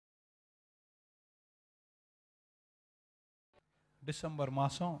December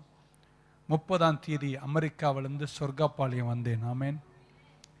மாதம் 30ஆம் தேதி அமெரிக்காவிலேருந்து சொர்க்காப்பாளையம் வந்தேன். ஆமேன்.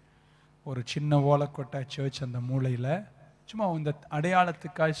 ஒரு சின்ன ஓலக்கொட்டை சர்ச் அந்த மூலையில். சும்மா இந்த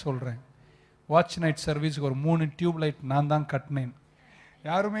அடையாளத்துக்காக சொல்கிறேன். வாட்ச் நைட் சர்வீஸுக்கு ஒரு 3 டியூப் லைட் நான் தான் கட்டினேன்.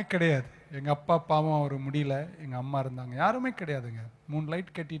 யாருமே கிடையாது. எங்கள் அப்பா பாவம் அவர் முடியல, எங்கள் அம்மா இருந்தாங்க, யாருமே கிடையாதுங்க. 3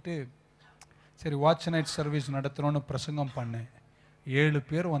 லைட் கட்டிட்டு சரி வாட்ச் நைட் சர்வீஸ் நடத்துகிறோன்னு பிரசங்கம் பண்ணேன். 7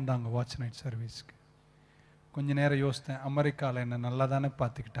 பேர் வந்தாங்க வாட்ச் நைட் சர்வீஸ்க்கு. கொஞ்ச நேரம் யோசித்தேன், அமெரிக்காவில் என்னை நல்லா தானே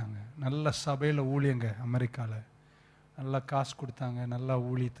பார்த்துக்கிட்டாங்க, நல்ல சபையில் ஊழியங்க, அமெரிக்காவில் நல்லா காசு கொடுத்தாங்க, நல்லா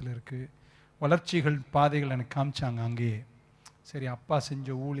ஊழியத்தில் இருக்குது, வளர்ச்சிகள் பாதைகள் எனக்கு காமிச்சாங்க அங்கேயே. சரி அப்பா செஞ்ச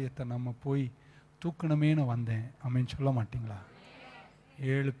ஊழியத்தை நம்ம போய் தூக்கணுமேனு வந்தேன். ஆமேன்னு சொல்ல மாட்டிங்களா?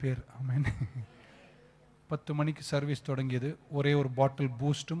 7 பேர். ஆமேன். 10 மணிக்கு சர்வீஸ் தொடங்கியது. ஒரே ஒரு பாட்டில்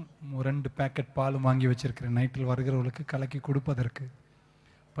பூஸ்ட்டும் 2 பேக்கெட் பாலும் வாங்கி வச்சுருக்கிறேன் நைட்டில் வருகிறவர்களுக்கு கலக்கி கொடுப்பதற்கு.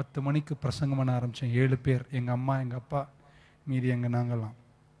 10 மணிக்கு பிரசங்கம் பண்ண ஆரம்பித்தேன். 7 பேர், எங்கள் அம்மா எங்கள் அப்பா மீதி எங்கள் நாங்கள்லாம்.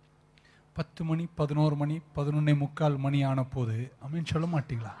 10 மணி 11 மணி 11:45 மணி ஆன போது அப்படின்னு சொல்ல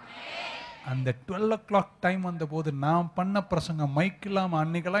மாட்டிங்களா? அந்த 12 o'clock டைம் வந்த போது நான் பண்ண பிரசங்கம் மைக் இல்லாமல்,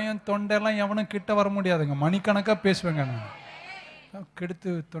 அன்றைக்கெல்லாம் என் தொண்டையெல்லாம் எவனும் கிட்ட வர முடியாதுங்க, மணிக்கணக்காக பேசுவேங்க. நான் கெடுத்து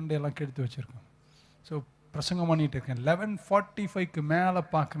தொண்டையெல்லாம் கெடுத்து வச்சுருக்கேன். ஸோ பிரசங்கம் பண்ணிகிட்டு இருக்கேன். 11:45க்கு மேலே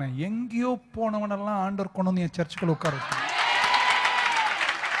பார்க்குறேன், எங்கேயோ போனவனெல்லாம் ஆண்டவர் கொண்டு வந்து என் சர்ச்சுக்குள்ள உட்கார வச்சு.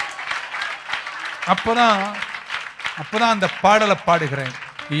 அப்போதான் அந்த பாடலை பாடுகிறேன்.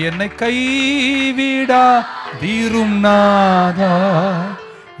 என்னை கைவிடா தீரும் நாதா,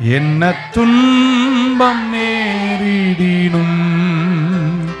 என்ன துன்பம் நேரிடினும்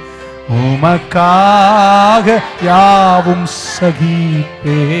உமக்காக யாவும்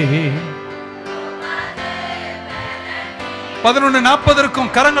சகிப்பேன்.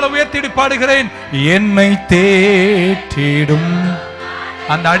 11:40 கரங்களை உயர்த்திடு பாடுகிறேன். என்னை தேற்றிடும்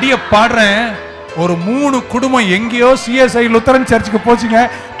அந்த அடிய பாடுறேன். ஒரு 3 குடும்பம் எங்கேயோ சிஎஸ்ஐ லுத்தரன் சர்ச்சுக்கு போச்சுங்க.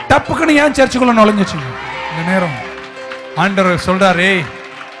 டப்புக்குன்னு ஏன் சர்ச்சுக்குள்ள நுழைஞ்சிச்சுங்க. இந்த நேரம் ஆண்டவர் சொல்றாரே,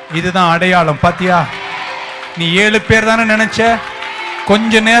 இதுதான் அடையாளம். பாத்தியா, நீ 7 பேர் தானே நினைச்ச,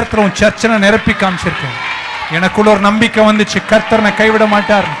 கொஞ்ச நேரத்துல உன் சர்ச்சனை நிரப்பி காமிச்சிருக்கேன். எனக்குள்ள ஒரு நம்பிக்கை வந்துச்சு, கர்த்தர் கைவிட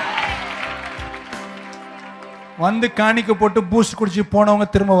மாட்டார். வந்து காணிக்க போட்டு பூஸ்ட் குடிச்சு போனவங்க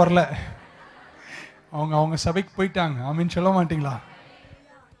திரும்ப வரல. அவங்க சபைக்கு போயிட்டாங்க. ஆமீன் சொல்ல மாட்டீங்களா?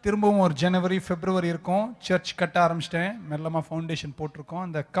 திரும்பவும் ஒரு ஜனவரி பிப்ரவரி இருக்கும், சர்ச் கட்ட ஆரம்பிச்சிட்டேன். மெல்லமாக ஃபவுண்டேஷன் போட்டிருக்கோம்.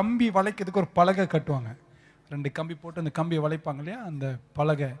 அந்த கம்பி வளைக்கிறதுக்கு ஒரு பலகை கட்டுவாங்க. 2 கம்பி போட்டு அந்த கம்பியை வளைப்பாங்க இல்லையா, அந்த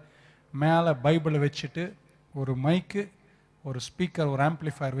பலகை மேலே பைபிளை வச்சுட்டு ஒரு மைக்கு, ஒரு ஸ்பீக்கர், ஒரு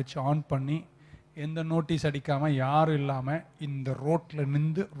ஆம்ப்ளிஃபயர் வச்சு ஆன் பண்ணி, எந்த நோட்டீஸ் அடிக்காமல் யாரும் இல்லாமல் இந்த ரோட்டில்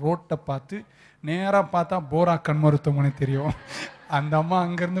நின்று ரோட்டை பார்த்து, நேராக பார்த்தா போரா கண் மருத்துவமனை தெரியும். அந்த அம்மா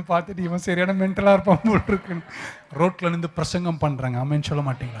அங்கேருந்து பார்த்துட்டு இவன் சரியான மென்டலாக இருப்பான் போட்டிருக்குன்னு ரோட்டில் நின்று பிரசங்கம் பண்ணுறாங்க. ஆமேன்னு சொல்ல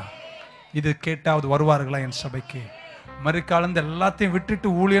மாட்டீங்களா? இது கேட்டாவது வருவார்களா என் சபைக்கு? அமெரிக்காலேருந்து எல்லாத்தையும் விட்டுட்டு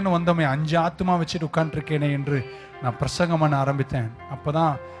ஊழியன்னு வந்தோமே, 5 ஆத்துமா வச்சுட்டு உட்காந்துருக்கேனே என்று நான் பிரசங்கம் பண்ண ஆரம்பித்தேன். அப்போ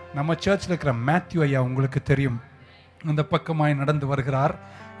தான் நம்ம சர்ச்சில் இருக்கிற மேத்யூ ஐயா, உங்களுக்கு தெரியும், அந்த பக்கமாய் நடந்து வருகிறார்.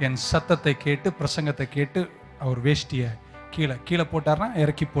 என் சத்தத்தை கேட்டு பிரசங்கத்தை கேட்டு அவர் வேஷ்டியை கீழே போட்டார்னா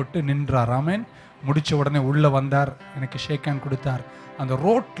இறக்கி போட்டு நின்றார். ஆமேன். முடிச்ச உடனே உள்ளே வந்தார், எனக்கு ஷேக் ஹேண்ட் கொடுத்தார். அந்த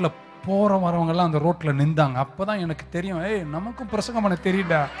ரோட்டில் போகிற வரவங்கெல்லாம் அந்த ரோட்டில் நின்றாங்க. அப்போ தான் எனக்கு தெரியும், நமக்கும் பிரசங்கம் பண்ண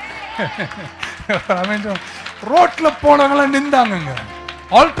தெரியல. ரோட்டில் போனவங்களாம் நின்றாங்கங்க.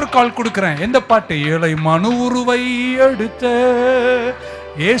 ஆல்டர் கால் கொடுக்குறேன். எந்த பாட்டு? ஏழை மனு உருவை எடுத்த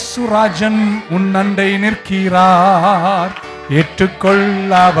ஏசுராஜன் உன் அண்டை நிற்கிறார், ஏற்றுக்கொள்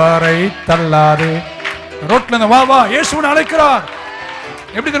அவரை தள்ளாதே. ரோட்ல இருந்து வா இயேசுவை அழைக்கிறார்.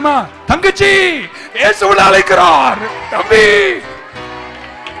 எப்படி தெரியுமா? தங்கச்சி இயேசுவை அழைக்கிறார் தம்பி.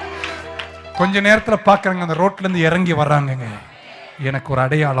 கொஞ்ச நேரத்துல பாக்குறாங்க, அந்த ரோட்ல இருந்து இறங்கி வர்றாங்க. எனக்கு ஒரு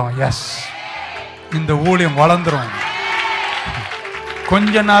அடையாளம், எஸ், இந்த ஊழியம் வளர்ந்துரும்.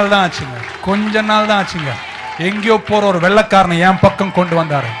 கொஞ்ச நாள் தான் ஆச்சுங்க. எங்கேயோ போற ஒரு வெள்ளக்காரனை என் பக்கம் கொண்டு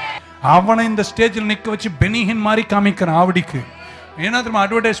வந்தாரு. அவனை இந்த ஸ்டேஜில் நிக்க வச்சு பெனிஹின் மாதிரி காமிக்கிறான் ஆவடிக்கு. என்ன தெரியுமா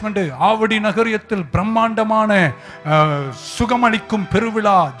அட்வர்டைஸ்மெண்ட்? ஆவடி நகரியத்தில் பிரம்மாண்டமான சுகமளிக்கும்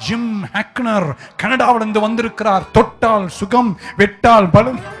பெருவிழா, ஜிம் ஹேக்னர் கனடாவிலிருந்து வந்திருக்கிறார், தொட்டால் சுகம், வெட்டால்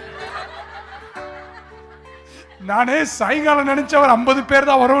பலம். நானே சாயங்காலம் நினைச்சவர் 50 பேர்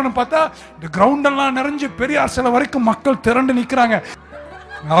தான் வருவன்னு பார்த்தா இந்த கிரவுண்ட் எல்லாம் நிறைஞ்சு பெரியார் சில வரைக்கும் மக்கள் திரண்டு நிக்கிறாங்க.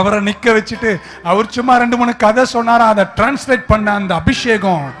 அவரை நிக்க வச்சுட்டு அவர் சும்மா 2-3 கதை சொன்னாரா, அதை டிரான்ஸ்லேட் பண்ண அந்த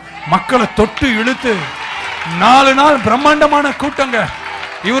அபிஷேகம் மக்களை தொட்டு இழுத்து 4 நாள் பிரம்மாண்டமான கூட்டங்க.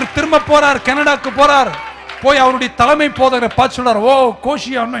 இவர் திரும்ப போறார், கனடாக்கு போறார். போய் அவருடைய தலைமை போதகரை பார்த்து சொல்றார், ஓ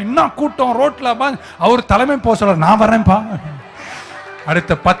கோஷி இன்னும் கூட்டம் ரோட்ல. அவர் தலைமை போக சொல்றார், நான் வரேன்பா.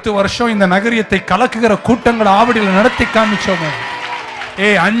 அடுத்த 10 வருஷம் இந்த நகரியத்தை கலக்குகிற கூட்டங்களை ஆவடியில் நடத்தி காமிச்சோம்.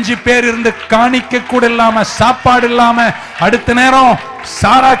 5 பேர் இருந்து காணிக்க கூட இல்லாம, சாப்பாடு இல்லாம, அடுத்த நேரம்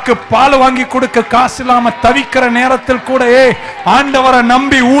சாராக்கு பால் வாங்கி கொடுக்க காசு இல்லாம தவிக்கிற நேரத்தில் கூட ஆண்டவரை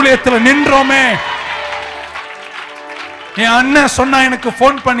நம்பி ஊழியத்துல நின்றோமே. என் அண்ணன் சொன்னா எனக்கு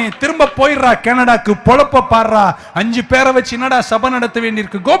போன் பண்ணி, திரும்ப போயிடுறா கனடாக்கு, பொழப்ப பாடுறா, 5 பேரை வச்சு என்னடா சபை நடத்த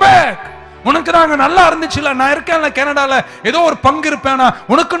வேண்டியிருக்கு, கோ பேக். உனக்கு நாங்க நல்லா இருந்துச்சுல, நான் இருக்கேன்ல கனடால, ஏதோ ஒரு பங்கு இருப்பேனா,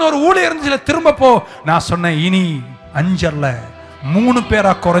 உனக்குன்னு ஒரு ஊழியம் இருந்துச்சுல, திரும்ப போ. நான் சொன்னேன், இனி 5 அல்ல 3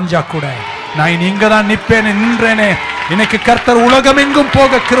 பேரா குறைஞ்சா கூட நான் இனி இங்க தான் நிப்பேனே, நின்றேனே. இன்னைக்கு கர்த்தர் உலகம் எங்கும்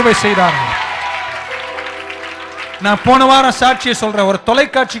போக கிருபை செய்தார். நான் போன வாரம் சாட்சியை சொல்றேன். ஒரு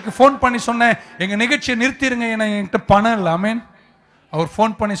தொலைக்காட்சிக்கு போன் பண்ணி சொன்னேன், எங்க நிகழ்ச்சியை நிறுத்திடுங்க, என்கிட்ட பணம் இல்லை. ஆமென். அவர்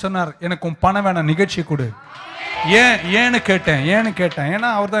போன் பண்ணி சொன்னார், எனக்கு உன் பணம் வேணாம், நிகழ்ச்சி கொடு. ஏன்னு கேட்டேன்.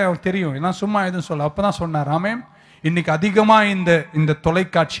 ஏன்னா அவர் தான், அவர் தெரியும், நான் சும்மா எதுவும் சொல்ல. அப்பதான் சொன்னார், ஆமென். இன்னைக்கு அதிகமா இந்த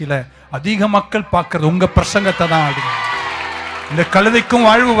தொலைக்காட்சியில அதிக மக்கள் பார்க்கறது உங்க பிரசங்கத்தை தான். ஆடுங்க. இந்த கழுதைக்கும்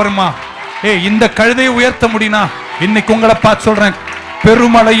வாழ்வு வருமா? இந்த கழுதையை உயர்த்த முடியுமா? இன்னைக்கு உங்களை பார்த்து சொல்றேன்,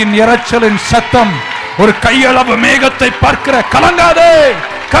 பெருமழையின் இரைச்சலின் சத்தம் ஒரு கையளவு மேகத்தை பார்க்கிற, கலங்காதே,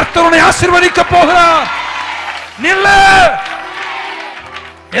 கர்த்தர் ஆசீர்வதிக்க போகிறார். நில்ல.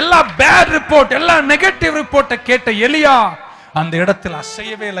 எல்லா பேட் ரிப்போர்ட், எல்லா நெகட்டிவ் ரிப்போர்ட்டை கேட்ட எலியா அந்த இடத்தில்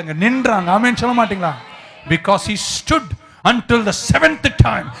அசையவே இல்லைங்க, நின்றாங்க. ஆமென் சொல்ல மாட்டீங்களா? because he stood until the 7th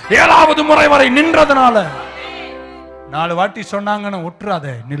time. 7வது முறை வரை நின்றதனால. 4 வாட்டி சொன்னாங்கன்னு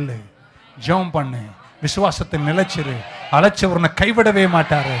விட்டுறாதே, நில்லு, ஜெபம் பண்ணு, விசுவாசத்தில் நிலைச்சிரு, அழைச்சவரனை கைவிடவே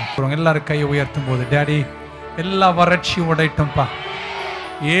மாட்டாரு. எல்லாரும் கையை உயர்த்தும் போது, டாடி எல்லா வறட்சி உடைட்டும்பா.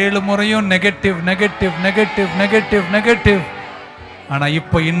 7 முறையும் negative negative negative negative negative. ஆனா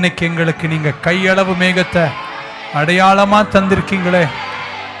இப்ப இன்னைக்கு எங்களுக்கு நீங்க கையளவு மேகத்தை அடையாளமா தந்திருக்கீங்களே,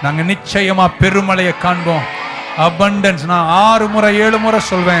 நாங்க நிச்சயமா பெருமழையை காண்போம். அபண்டன்ஸ். நான் 6 முறை 7 முறை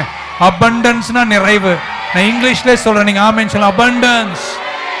சொல்வேன். அபண்டன்ஸ்னா நிறைவு. நான் இங்கிலீஷ்ல சொல்றேன், நீங்க ஆமென் சொல்லுங்க. அபண்டன்ஸ்,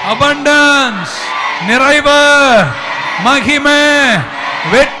 அபண்டன்ஸ், நிறைவு, மகிமை,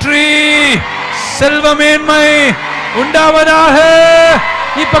 வெற்றி, செல்வமேன்மை உண்டாவதாக.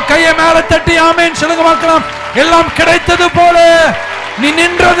 இப்ப கையை மேல தட்டி ஆமென் சொல்லுங்க பார்க்கலாம். எல்லாம் கிடைத்தது போல நீ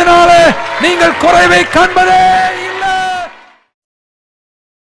நின்றதுனால நீங்கள் குறைவை காண்பதே